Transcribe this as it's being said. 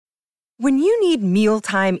When you need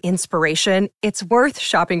mealtime inspiration, it's worth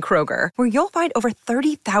shopping Kroger, where you'll find over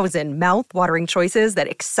 30,000 mouth-watering choices that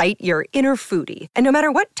excite your inner foodie. And no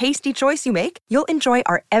matter what tasty choice you make, you'll enjoy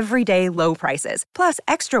our everyday low prices, plus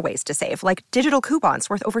extra ways to save, like digital coupons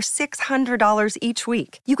worth over $600 each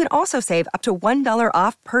week. You can also save up to $1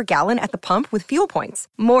 off per gallon at the pump with fuel points.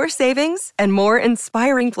 More savings and more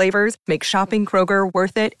inspiring flavors make shopping Kroger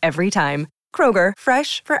worth it every time. Kroger,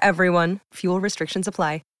 fresh for everyone. Fuel restrictions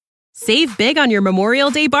apply. Save big on your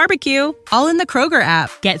Memorial Day barbecue, all in the Kroger app.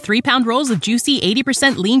 Get 3-pound rolls of juicy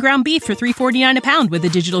 80% lean ground beef for $3.49 a pound with a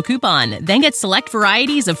digital coupon. Then get select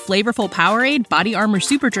varieties of flavorful Powerade, Body Armor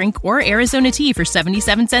Super Drink, or Arizona tea for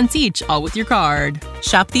 77 cents each, all with your card.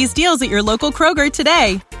 Shop these deals at your local Kroger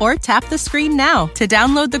today, or tap the screen now to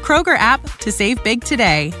download the Kroger app to save big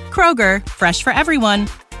today. Kroger, fresh for everyone.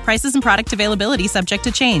 Prices and product availability subject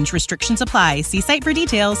to change. Restrictions apply. See site for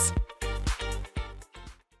details.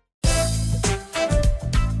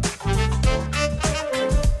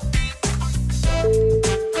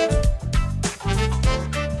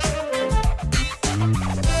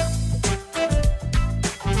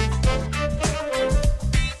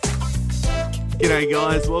 G'day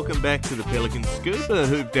guys, welcome back to the Pelican Scoop, a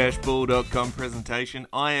hoop-ball.com presentation.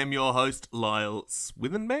 I am your host, Lyle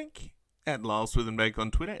Swithenbank, at Lyle Swithenbank on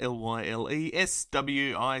Twitter,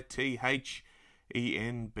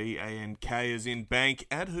 LYLESWITHENBANK as in bank,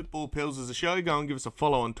 at Hoopball Pels as a show. Go and give us a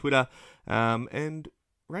follow on Twitter, and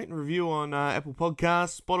rate and review on Apple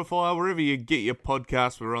Podcasts, Spotify, wherever you get your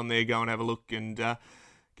podcasts. We're on there. Go and have a look and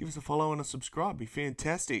give us a follow and a subscribe. Be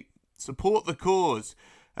fantastic. Support the cause.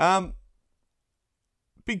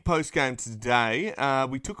 Big post game today.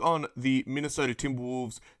 We took on the Minnesota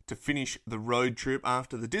Timberwolves to finish the road trip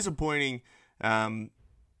after the disappointing, middle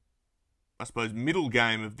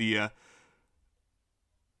game of the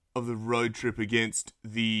road trip against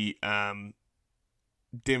the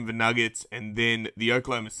Denver Nuggets and then the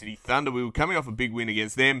Oklahoma City Thunder. We were coming off a big win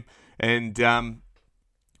against them, and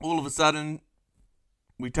all of a sudden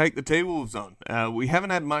we take the T-Wolves on. We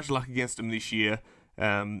haven't had much luck against them this year.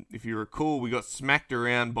 If you recall, we got smacked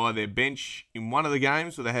around by their bench in one of the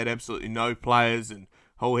games where they had absolutely no players and a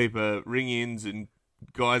whole heap of ring-ins and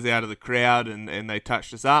guys out of the crowd, and they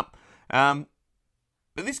touched us up. But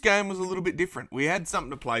this game was a little bit different. We had something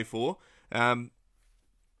to play for.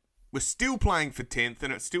 We're still playing for 10th,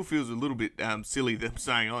 and it still feels a little bit silly them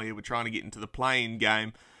saying, oh yeah, we're trying to get into the play-in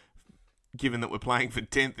game, given that we're playing for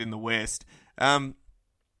 10th in the West. And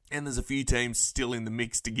there's a few teams still in the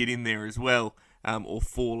mix to get in there as well. Or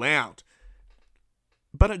fall out.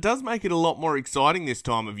 But it does make it a lot more exciting this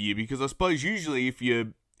time of year, because I suppose usually if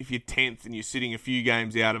you're 10th and you're sitting a few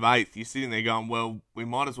games out of 8th, you're sitting there going, well, we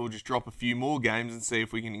might as well just drop a few more games and see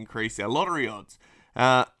if we can increase our lottery odds.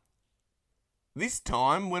 This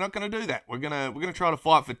time we're not going to do that. We're gonna try to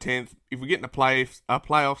fight for 10th. If we get into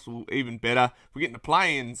playoffs, will even better. If we get into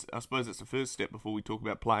play-ins, I suppose that's the first step before we talk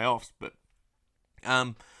about playoffs. But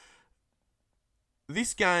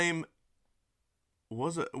this game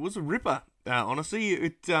was a ripper. Honestly,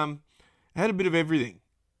 it had a bit of everything,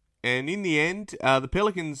 and in the end, the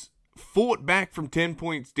Pelicans fought back from 10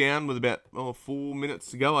 points down with about 4 minutes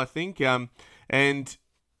to go, I think, and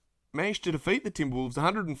managed to defeat the Timberwolves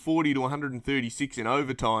 140 to 136 in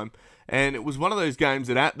overtime. And it was one of those games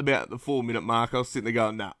that at about the 4-minute mark, I was sitting there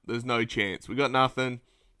going, nah, there's no chance. We got nothing.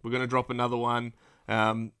 We're going to drop another one.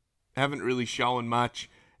 Haven't really shown much,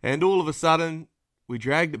 and all of a sudden, we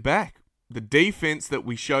dragged it back. The defense that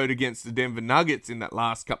we showed against the Denver Nuggets in that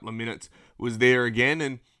last couple of minutes was there again,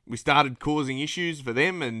 and we started causing issues for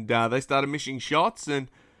them, and they started missing shots, and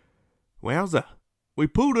wowza, we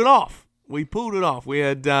pulled it off. We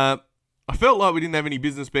had, I felt like we didn't have any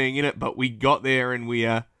business being in it, but we got there and we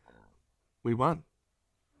won.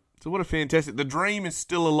 So what a fantastic, the dream is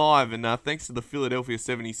still alive, and thanks to the Philadelphia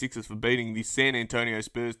 76ers for beating the San Antonio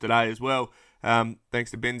Spurs today as well.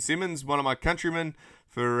 Thanks to Ben Simmons, one of my countrymen,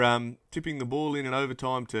 for tipping the ball in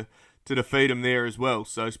overtime to defeat them there as well.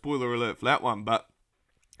 So spoiler alert for that one, but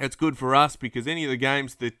it's good for us because any of the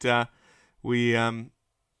games that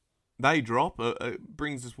they drop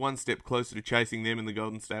brings us one step closer to chasing them and the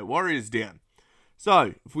Golden State Warriors down.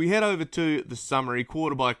 So if we head over to the summary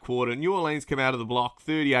quarter by quarter, New Orleans came out of the block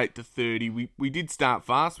 38-30. We did start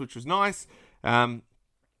fast, which was nice.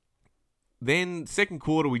 Then, second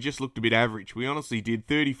quarter, we just looked a bit average. We honestly did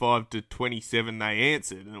 35-27. They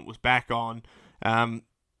answered, and it was back on.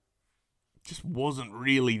 Just wasn't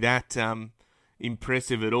really that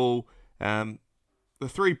impressive at all. The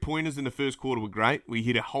 3-pointers in the first quarter were great. We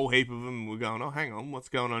hit a whole heap of them, and we're going, oh, hang on, what's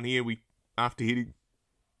going on here? After hitting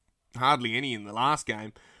hardly any in the last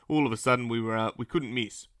game, all of a sudden we couldn't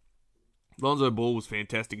miss. Lonzo Ball was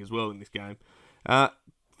fantastic as well in this game.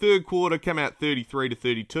 Third quarter came out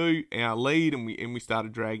 33-32, our lead, and we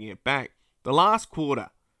started dragging it back. The last quarter,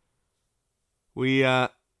 we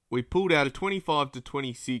pulled out a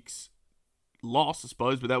 25-26 loss, I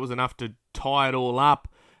suppose, but that was enough to tie it all up.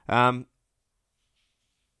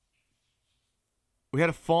 We had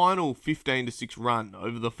a final 15-6 run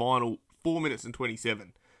over the final 4 minutes and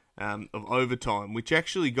 27 of overtime, which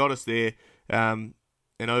actually got us there and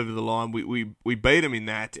over the line. We beat them in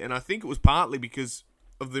that, and I think it was partly because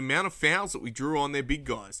of the amount of fouls that we drew on their big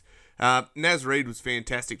guys. Naz Reid was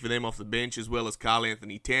fantastic for them off the bench, as well as Karl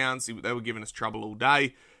Anthony Towns. They were giving us trouble all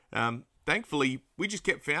day. Thankfully, we just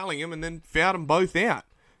kept fouling them and then fouled them both out.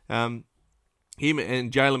 Him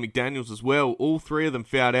and Jalen McDaniels as well. All three of them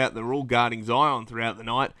fouled out. They were all guarding Zion throughout the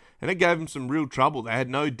night, and it gave them some real trouble. They had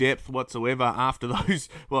no depth whatsoever after those.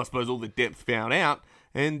 Well, I suppose all the depth fouled out,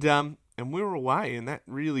 and we were away, and that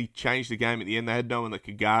really changed the game at the end. They had no one that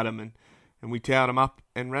could guard them, and we towed them up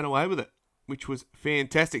and ran away with it, which was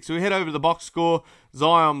fantastic. So we head over to the box score.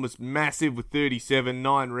 Zion was massive with 37,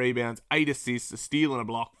 9 rebounds, 8 assists, a steal and a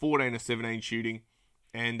block, 14 of 17 shooting,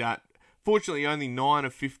 and fortunately only 9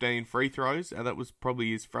 of 15 free throws. That was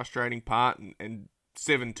probably his frustrating part, and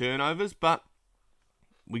 7 turnovers, but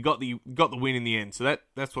we got the win in the end. So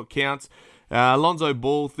that's what counts. Lonzo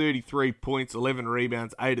Ball, 33 points, 11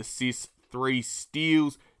 rebounds, 8 assists, 3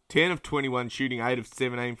 steals, 10 of 21 shooting, 8 of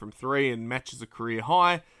 17 from 3, and matches a career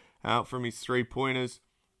high from his 3-pointers,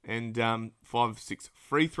 and 5 of 6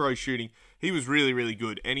 free throw shooting. He was really, really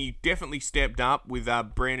good, and he definitely stepped up with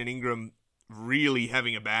Brandon Ingram really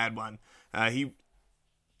having a bad one.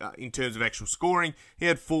 In terms of actual scoring, he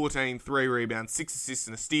had 14, 3 rebounds, 6 assists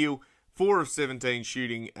and a steal, 4 of 17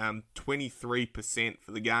 shooting, 23%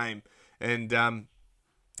 for the game. And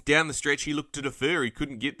down the stretch, he looked to defer. He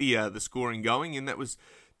couldn't get the scoring going, and that was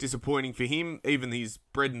disappointing for him. Even his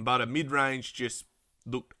bread and butter mid-range just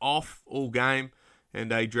looked off all game,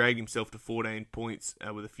 and he dragged himself to 14 points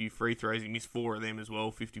with a few free throws. He missed 4 of them as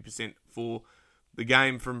well, 50% for the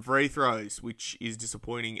game from free throws, which is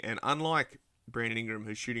disappointing. And unlike Brandon Ingram,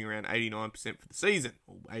 who's shooting around 89% for the season,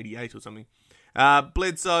 or 88 or something,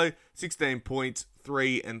 Bledsoe, 16 points,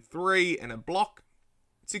 3 and 3, and a block,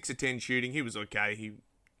 6 of 10 shooting. He was okay. He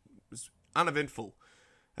was uneventful.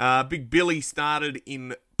 Big Billy started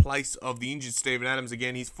in place of the injured Steven Adams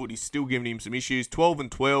again. His foot is still giving him some issues. 12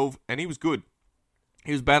 and 12, and he was good.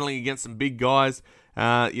 He was battling against some big guys.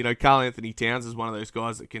 Karl Anthony Towns is one of those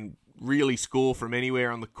guys that can really score from anywhere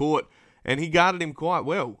on the court, and he guarded him quite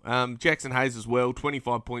well. Jackson Hayes as well,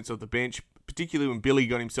 25 points off the bench, particularly when Billy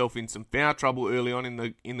got himself in some foul trouble early on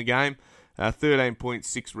in the game. 13 points,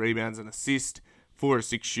 6 rebounds, and assist, 4 of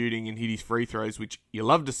 6 shooting, and hit his free throws, which you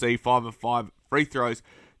love to see. 5 of 5 free throws.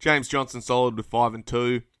 James Johnson solid with 5 and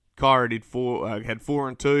 2. Kyra had 4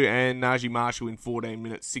 and 2, and Najee Marshall in 14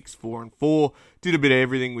 minutes, 6, 4 and 4. Did a bit of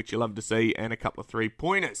everything, which you love to see, and a couple of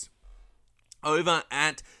 3-pointers. Over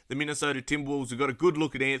at the Minnesota Timberwolves, we've got a good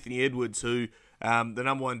look at Anthony Edwards, who, the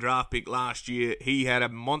number 1 draft pick last year, he had a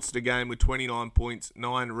monster game with 29 points,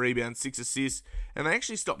 9 rebounds, 6 assists, and they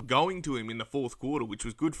actually stopped going to him in the fourth quarter, which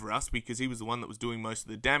was good for us because he was the one that was doing most of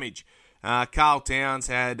the damage. Karl Towns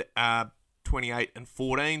had 28 and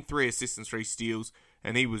 14, 3 assists and 3 steals,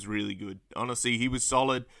 and he was really good. Honestly, he was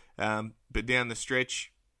solid, but down the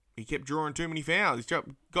stretch, he kept drawing too many fouls. He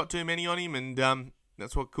got too many on him, and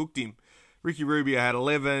that's what cooked him. Ricky Rubio had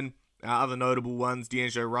 11. Other notable ones,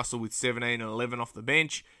 D'Angelo Russell with 17 and 11 off the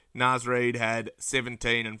bench. Naz Reid had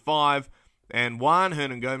 17 and 5. And Juan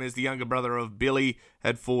Hernan-Gomez, the younger brother of Billy,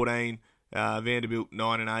 had 14. Vanderbilt,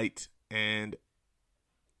 9 and 8. And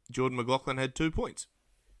Jordan McLaughlin had 2 points.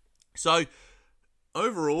 So,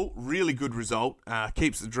 overall, really good result.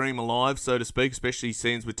 Keeps the dream alive, so to speak, especially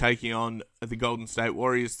since we're taking on the Golden State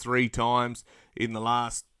Warriors 3 times in the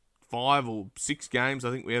last 5 or 6 games I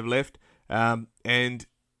think we have left. And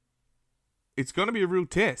it's going to be a real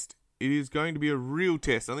test. It is going to be a real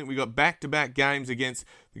test. I think we got back-to-back games against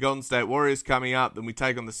the Golden State Warriors coming up. Then we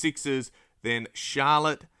take on the Sixers, then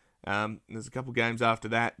Charlotte. There's a couple games after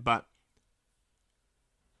that. But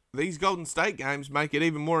these Golden State games make it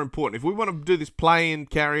even more important. If we want to do this play-in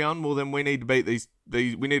carry-on, well, then we need to beat these.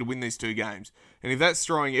 We need to win these 2 games. And if that's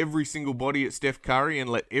throwing every single body at Steph Curry and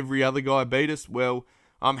let every other guy beat us, well,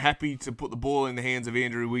 I'm happy to put the ball in the hands of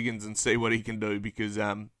Andrew Wiggins and see what he can do because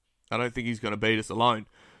I don't think he's going to beat us alone.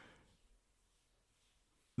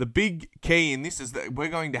 The big key in this is that we're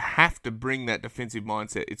going to have to bring that defensive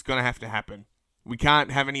mindset. It's going to have to happen. We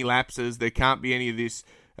can't have any lapses. There can't be any of this.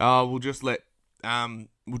 We'll just we'll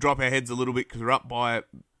drop our heads a little bit because we're up by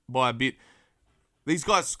a bit. These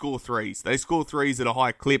guys score threes. They score threes at a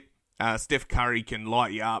high clip. Steph Curry can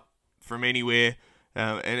light you up from anywhere.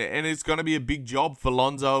 And it's going to be a big job for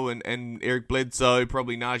Lonzo and Eric Bledsoe.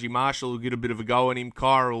 Probably Najee Marshall will get a bit of a go on him.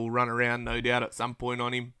 Kyra will run around, no doubt, at some point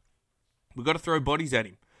on him. We've got to throw bodies at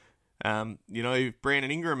him. If Brandon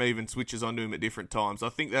Ingram even switches onto him at different times, I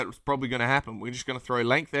think that's probably going to happen. We're just going to throw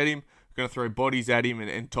length at him. We're going to throw bodies at him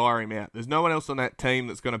and tire him out. There's no one else on that team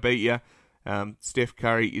that's going to beat you. Steph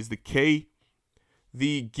Curry is the key.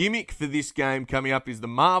 The gimmick for this game coming up is the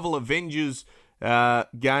Marvel Avengers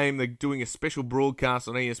game. They're doing a special broadcast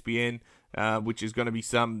on ESPN, which is going to be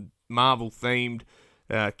some Marvel-themed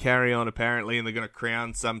carry-on, apparently, and they're going to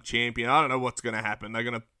crown some champion. I don't know what's going to happen. They're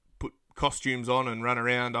going to put costumes on and run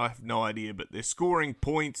around. I have no idea, but they're scoring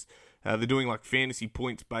points. They're doing like fantasy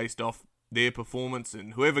points based off their performance,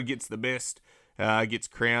 and whoever gets the best gets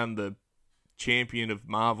crowned the champion of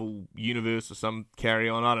Marvel Universe or some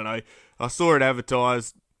carry-on. I don't know. I saw it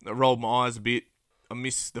advertised. I rolled my eyes a bit. I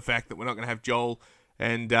miss the fact that we're not going to have Joel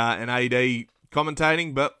and AD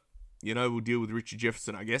commentating, but, we'll deal with Richard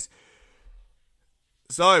Jefferson, I guess.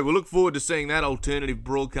 So, we'll look forward to seeing that alternative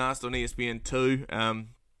broadcast on ESPN2.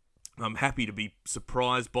 I'm happy to be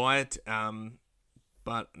surprised by it,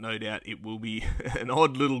 but no doubt it will be an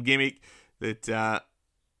odd little gimmick that I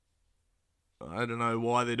don't know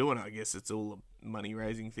why they're doing it. I guess it's all a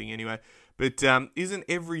money-raising thing anyway, but isn't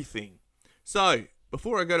everything. So,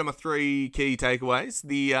 before I go to my 3 key takeaways,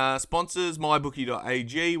 the sponsors,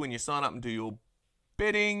 mybookie.ag, when you sign up and do your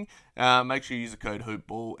betting, make sure you use the code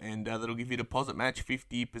HOOPBALL, and that'll give you a deposit match,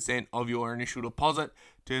 50% of your initial deposit.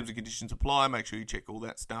 Terms and conditions apply. Make sure you check all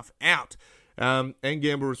that stuff out. And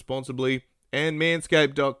gamble responsibly. And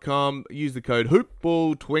manscaped.com, use the code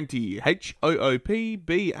HOOPBALL20,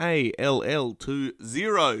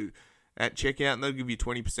 HOOPBALL20 at checkout, and they'll give you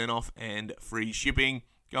 20% off and free shipping.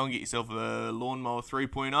 Go and get yourself a Lawnmower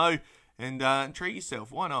 3.0 and treat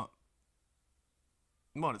yourself. Why not?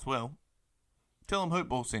 Might as well. Tell them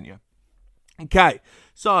Hoopball sent you. Okay,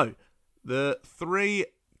 so the 3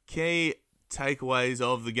 key takeaways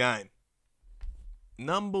of the game.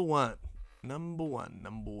 Number one.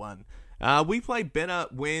 We play better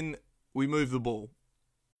when we move the ball.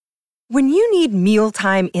 When you need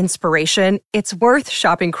mealtime inspiration, it's worth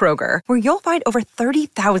shopping Kroger, where you'll find over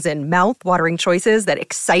 30,000 mouth-watering choices that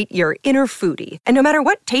excite your inner foodie. And no matter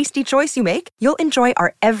what tasty choice you make, you'll enjoy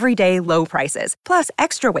our everyday low prices, plus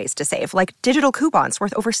extra ways to save, like digital coupons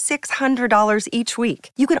worth over $600 each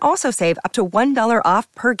week. You can also save up to $1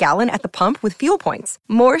 off per gallon at the pump with fuel points.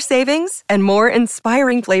 More savings and more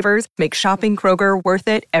inspiring flavors make shopping Kroger worth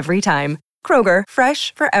it every time. Kroger,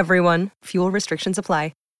 fresh for everyone. Fuel restrictions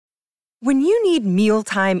apply. When you need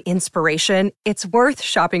mealtime inspiration, it's worth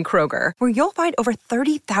shopping Kroger, where you'll find over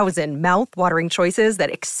 30,000 mouth-watering choices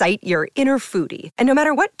that excite your inner foodie. And no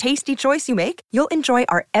matter what tasty choice you make, you'll enjoy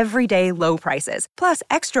our everyday low prices, plus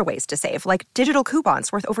extra ways to save, like digital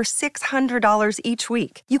coupons worth over $600 each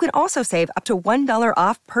week. You can also save up to $1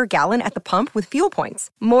 off per gallon at the pump with fuel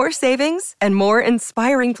points. More savings and more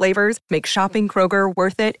inspiring flavors make shopping Kroger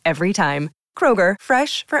worth it every time. Kroger,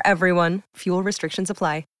 fresh for everyone. Fuel restrictions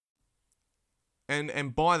apply.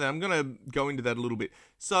 And by that, I'm going to go into that a little bit.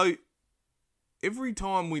 So, every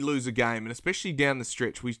time we lose a game, and especially down the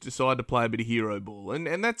stretch, we decide to play a bit of hero ball.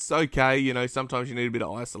 And that's okay, sometimes you need a bit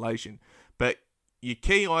of isolation. But your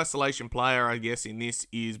key isolation player, I guess, in this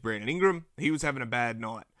is Brandon Ingram. He was having a bad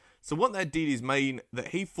night. So what that did is mean that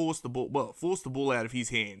he forced the ball out of his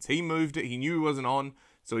hands. He moved it, he knew he wasn't on,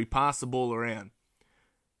 so he passed the ball around.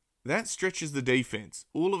 That stretches the defense.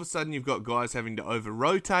 All of a sudden, you've got guys having to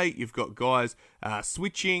over-rotate. You've got guys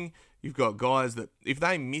switching. You've got guys that, if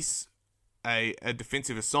they miss a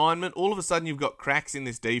defensive assignment, all of a sudden you've got cracks in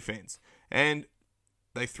this defense. And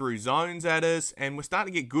they threw zones at us, and we're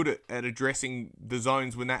starting to get good at addressing the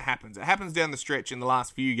zones when that happens. It happens down the stretch in the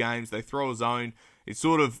last few games. They throw a zone. It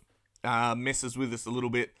sort of messes with us a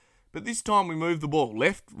little bit. But this time we move the ball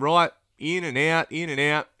left, right, in and out,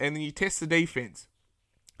 and then you test the defense.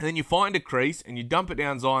 And then you find a crease and you dump it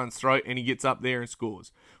down Zion's throat and he gets up there and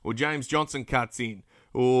scores. Or James Johnson cuts in.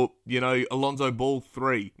 Or, Alonzo Ball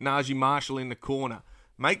 3. Najee Marshall in the corner.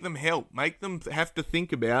 Make them help. Make them have to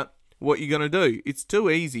think about what you're going to do. It's too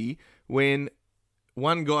easy when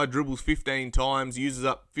one guy dribbles 15 times, uses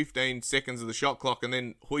up 15 seconds of the shot clock, and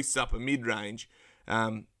then hoists up a mid-range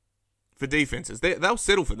for defenses. They'll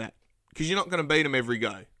settle for that because you're not going to beat them every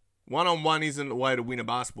go. One-on-one isn't a way to win a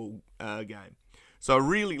basketball game. So I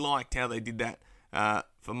really liked how they did that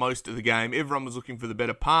for most of the game. Everyone was looking for the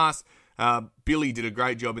better pass. Billy did a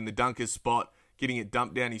great job in the dunker's spot, getting it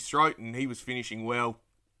dumped down his throat, and he was finishing well.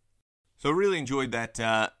 So I really enjoyed that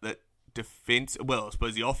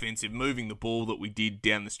the offensive, moving the ball that we did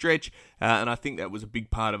down the stretch, and I think that was a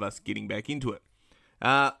big part of us getting back into it.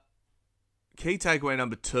 Key takeaway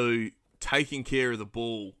number 2, taking care of the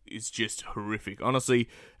ball is just horrific. Honestly,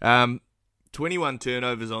 21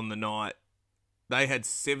 turnovers on the night. They had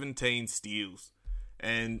 17 steals.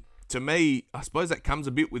 And to me, I suppose that comes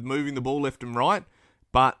a bit with moving the ball left and right,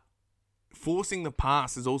 but forcing the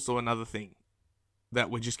pass is also another thing that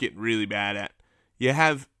we're just getting really bad at. You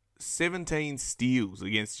have 17 steals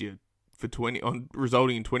against you for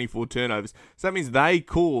resulting in 24 turnovers. So that means they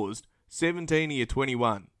caused 17 of your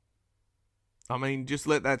 21. I mean, just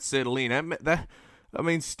let that settle in.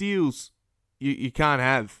 Steals, you can't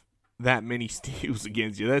have that many steals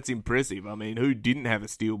against you. That's impressive. I mean, who didn't have a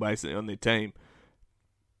steal basically on their team?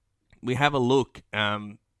 We have a look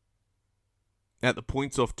at the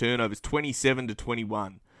points off turnovers,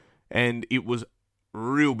 27-21, and it was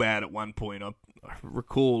real bad at one point. I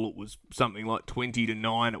recall it was something like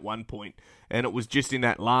 20-9 at one point, and it was just in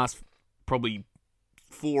that last probably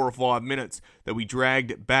 4 or 5 minutes that we dragged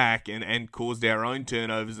it back and caused our own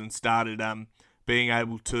turnovers and started being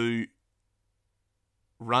able to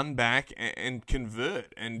run back and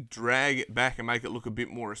convert and drag it back and make it look a bit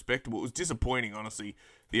more respectable. It was disappointing, honestly,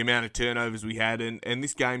 the amount of turnovers we had, and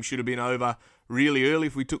this game should have been over really early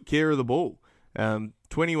if we took care of the ball.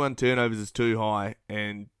 21 turnovers is too high,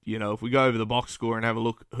 and, if we go over the box score and have a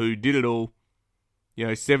look who did it all,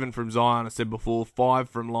 7 from Zion, I said before, 5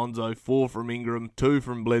 from Lonzo, 4 from Ingram, 2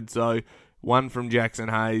 from Bledsoe, 1 from Jackson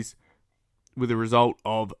Hayes, with a result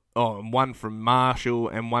of 1 from Marshall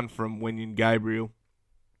and 1 from Wenyen Gabriel.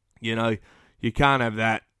 You can't have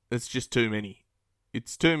that. It's just too many.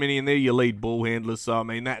 It's too many, and they're your lead ball handlers. So,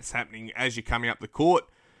 that's happening as you're coming up the court,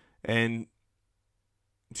 and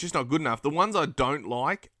it's just not good enough. The ones I don't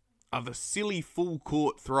like are the silly full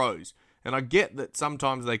court throws, and I get that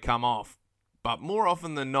sometimes they come off, but more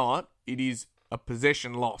often than not, it is a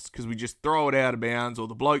possession loss because we just throw it out of bounds, or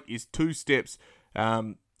the bloke is 2 steps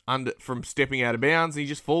from stepping out of bounds, and he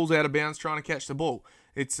just falls out of bounds trying to catch the ball.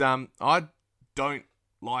 It's I don't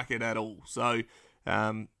like it at all. So,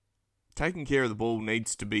 taking care of the ball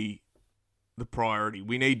needs to be the priority.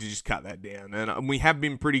 We need to just cut that down, and we have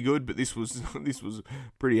been pretty good, but this was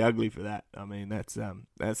pretty ugly for that.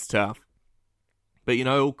 That's tough. But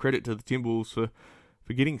all credit to the Timberwolves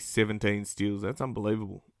for getting 17 steals. That's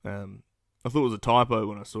unbelievable. I thought it was a typo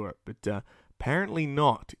when I saw it, but apparently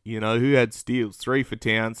not. Who had steals? 3 for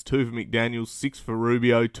Towns, 2 for McDaniels, 6 for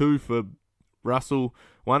Rubio, 2 for Russell,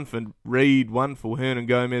 1 for Reed, 1 for Hernan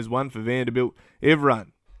Gomez, 1 for Vanderbilt.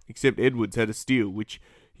 Everyone except Edwards had a steal, which,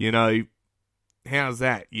 how's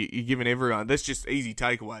that? You're giving everyone. That's just easy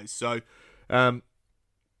takeaways. So,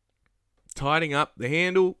 tidying up the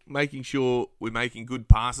handle, making sure we're making good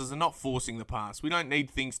passes and not forcing the pass. We don't need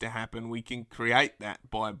things to happen. We can create that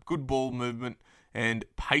by good ball movement and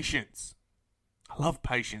patience. I love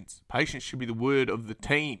patience. Patience should be the word of the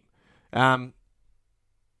team. The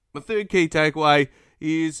third key takeaway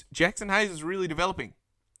is Jackson Hayes is really developing.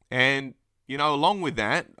 And, along with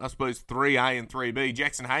that, I suppose 3A and 3B,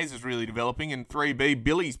 Jackson Hayes is really developing, and 3B,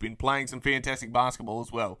 Billy's been playing some fantastic basketball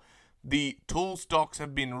as well. The tool stocks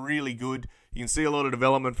have been really good. You can see a lot of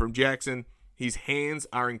development from Jackson. His hands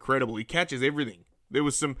are incredible. He catches everything. There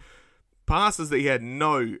was some passes that he had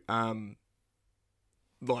no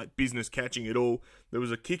business catching at all. There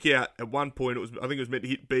was a kick out at one point. I think it was meant to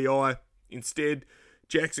hit BI. Instead,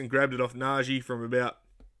 Jackson grabbed it off Najee from about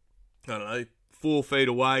 4 feet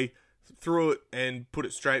away, threw it and put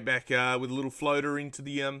it straight back with a little floater into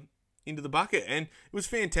the bucket, and it was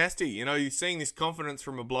fantastic. You're seeing this confidence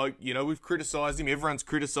from a bloke. We've criticised him, everyone's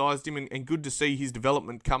criticised him, and good to see his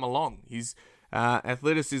development come along. His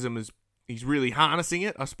athleticism he's really harnessing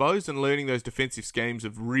it, I suppose, and learning those defensive schemes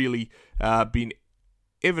have really been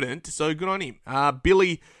evident, so good on him.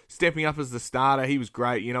 Billy stepping up as the starter, he was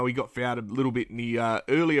great. He got fouled a little bit in the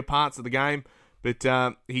earlier parts of the game, but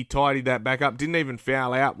he tidied that back up. Didn't even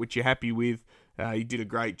foul out, which you're happy with. He did a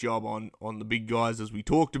great job on the big guys, as we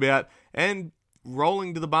talked about, and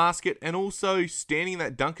rolling to the basket and also standing in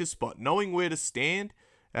that dunker spot. Knowing where to stand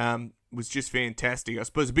was just fantastic. I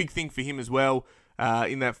suppose a big thing for him as well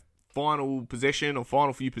in that final possession or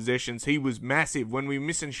final few possessions, he was massive. When we were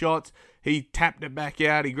missing shots, he tapped it back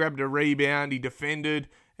out, he grabbed a rebound, he defended,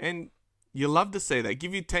 and you love to see that.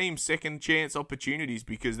 Give your team second chance opportunities,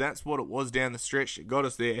 because that's what it was down the stretch that got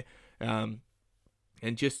us there. And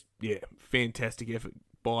just, fantastic effort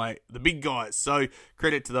by the big guys. So,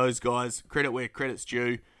 credit to those guys. Credit where credit's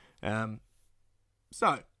due.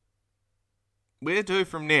 So, where to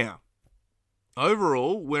from now?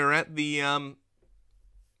 Overall, we're at a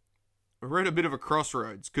bit of a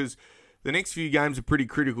crossroads, because the next few games are pretty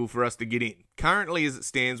critical for us to get in. Currently, as it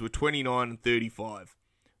stands, we're 29 and 35.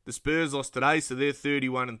 The Spurs lost today, so they're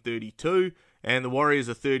 31 and 32, and the Warriors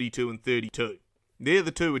are 32 and 32. They're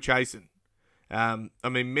the two we're chasing.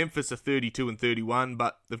 Memphis are 32 and 31,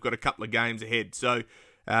 but they've got a couple of games ahead. So,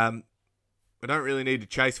 I don't really need to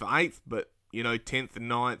chase for 8th, but, 10th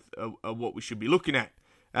and 9th are what we should be looking at.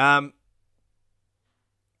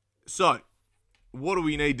 So, what do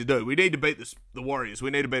we need to do? We need to beat the Warriors. We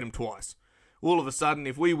need to beat them twice. All of a sudden,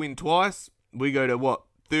 if we win twice, we go to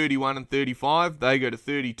 31 and 35. They go to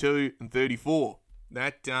 32 and 34.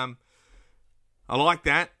 That I like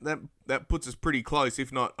that. That puts us pretty close,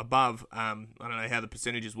 if not above. I don't know how the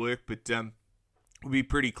percentages work, but we'll be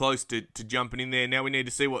pretty close to jumping in there. Now we need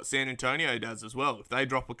to see what San Antonio does as well. If they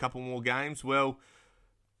drop a couple more games, well,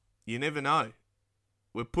 you never know.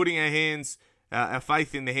 We're putting our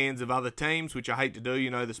faith in the hands of other teams, which I hate to do.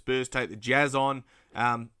 The Spurs take the Jazz on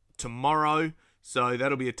tomorrow, so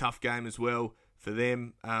that'll be a tough game as well for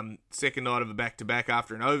them. Second night of a back-to-back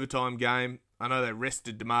after an overtime game. I know they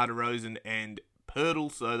rested DeMar DeRozan and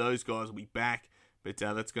Pirtle, so those guys will be back, but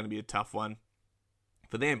that's going to be a tough one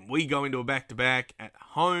for them. We go into a back-to-back at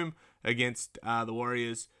home against the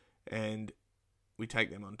Warriors, and we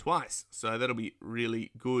take them on twice, so that'll be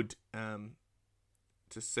really good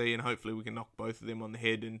to see, and hopefully we can knock both of them on the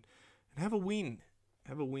head and have a win.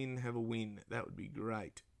 Have a win. That would be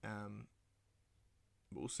great.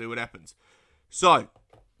 We'll see what happens. So,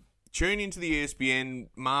 tune into the ESPN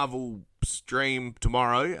Marvel stream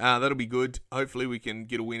tomorrow. That'll be good. Hopefully we can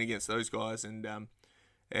get a win against those guys and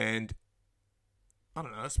I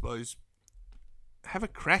don't know, I suppose have a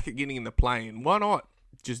crack at getting in the play-in. Why not?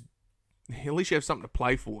 Just at least you have something to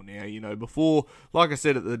play for now. Before, like I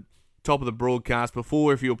said at the top of the broadcast,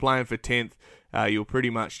 before if you were playing for 10th, you were pretty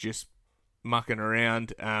much just mucking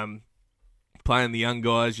around, playing the young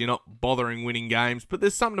guys. You're not bothering winning games, but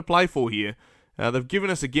there's something to play for here. They've given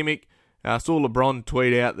us a gimmick. I saw LeBron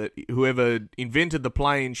tweet out that whoever invented the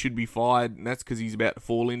play-in should be fired, and that's because he's about to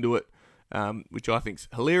fall into it, which I think's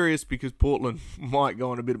hilarious because Portland might go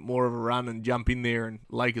on a bit more of a run and jump in there, and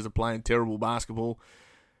Lakers are playing terrible basketball.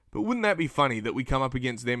 But wouldn't that be funny that we come up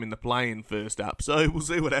against them in the play-in first up? So we'll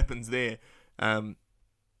see what happens there.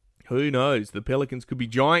 Who knows? The Pelicans could be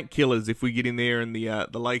giant killers if we get in there and the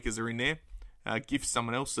Lakers are in there. Give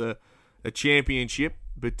someone else a championship,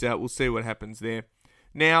 but we'll see what happens there.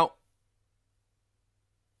 Now,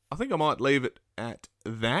 I think I might leave it at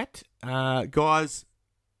that. Guys,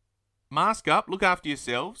 mask up, look after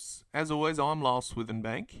yourselves. As always, I'm Lyle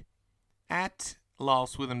Swithenbank, at Lyle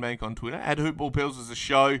Swithenbank on Twitter, at Hoopball Pels is a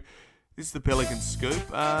show. This is the Pelicans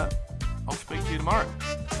Scoop. I'll speak to you tomorrow.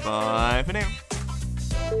 Bye for now.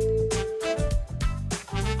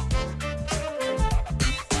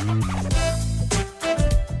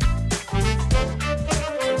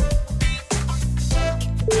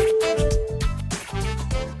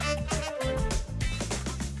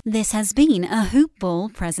 This has been a Hoop Ball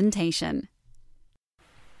presentation.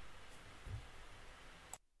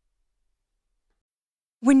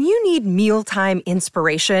 When you need mealtime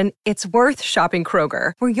inspiration, it's worth shopping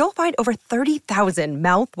Kroger, where you'll find over 30,000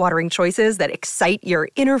 mouth-watering choices that excite your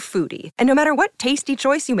inner foodie. And no matter what tasty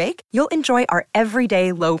choice you make, you'll enjoy our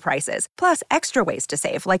everyday low prices, plus extra ways to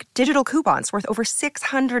save, like digital coupons worth over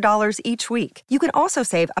 $600 each week. You can also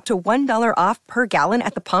save up to $1 off per gallon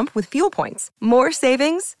at the pump with fuel points. More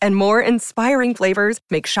savings and more inspiring flavors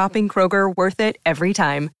make shopping Kroger worth it every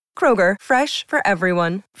time. Kroger, fresh for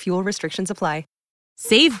everyone. Fuel restrictions apply.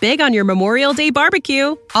 Save big on your Memorial Day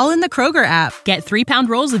barbecue, all in the Kroger app. Get 3-pound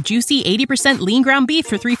rolls of juicy 80% lean ground beef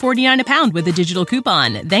for $3.49 a pound with a digital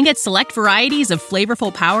coupon. Then get select varieties of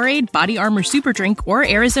flavorful Powerade, Body Armor Super Drink, or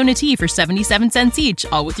Arizona tea for 77 cents each,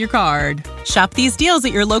 all with your card. Shop these deals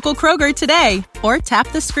at your local Kroger today, or tap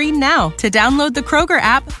the screen now to download the Kroger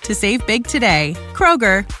app to save big today.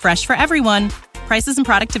 Kroger, fresh for everyone. Prices and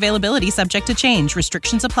product availability subject to change.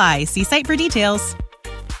 Restrictions apply. See site for details.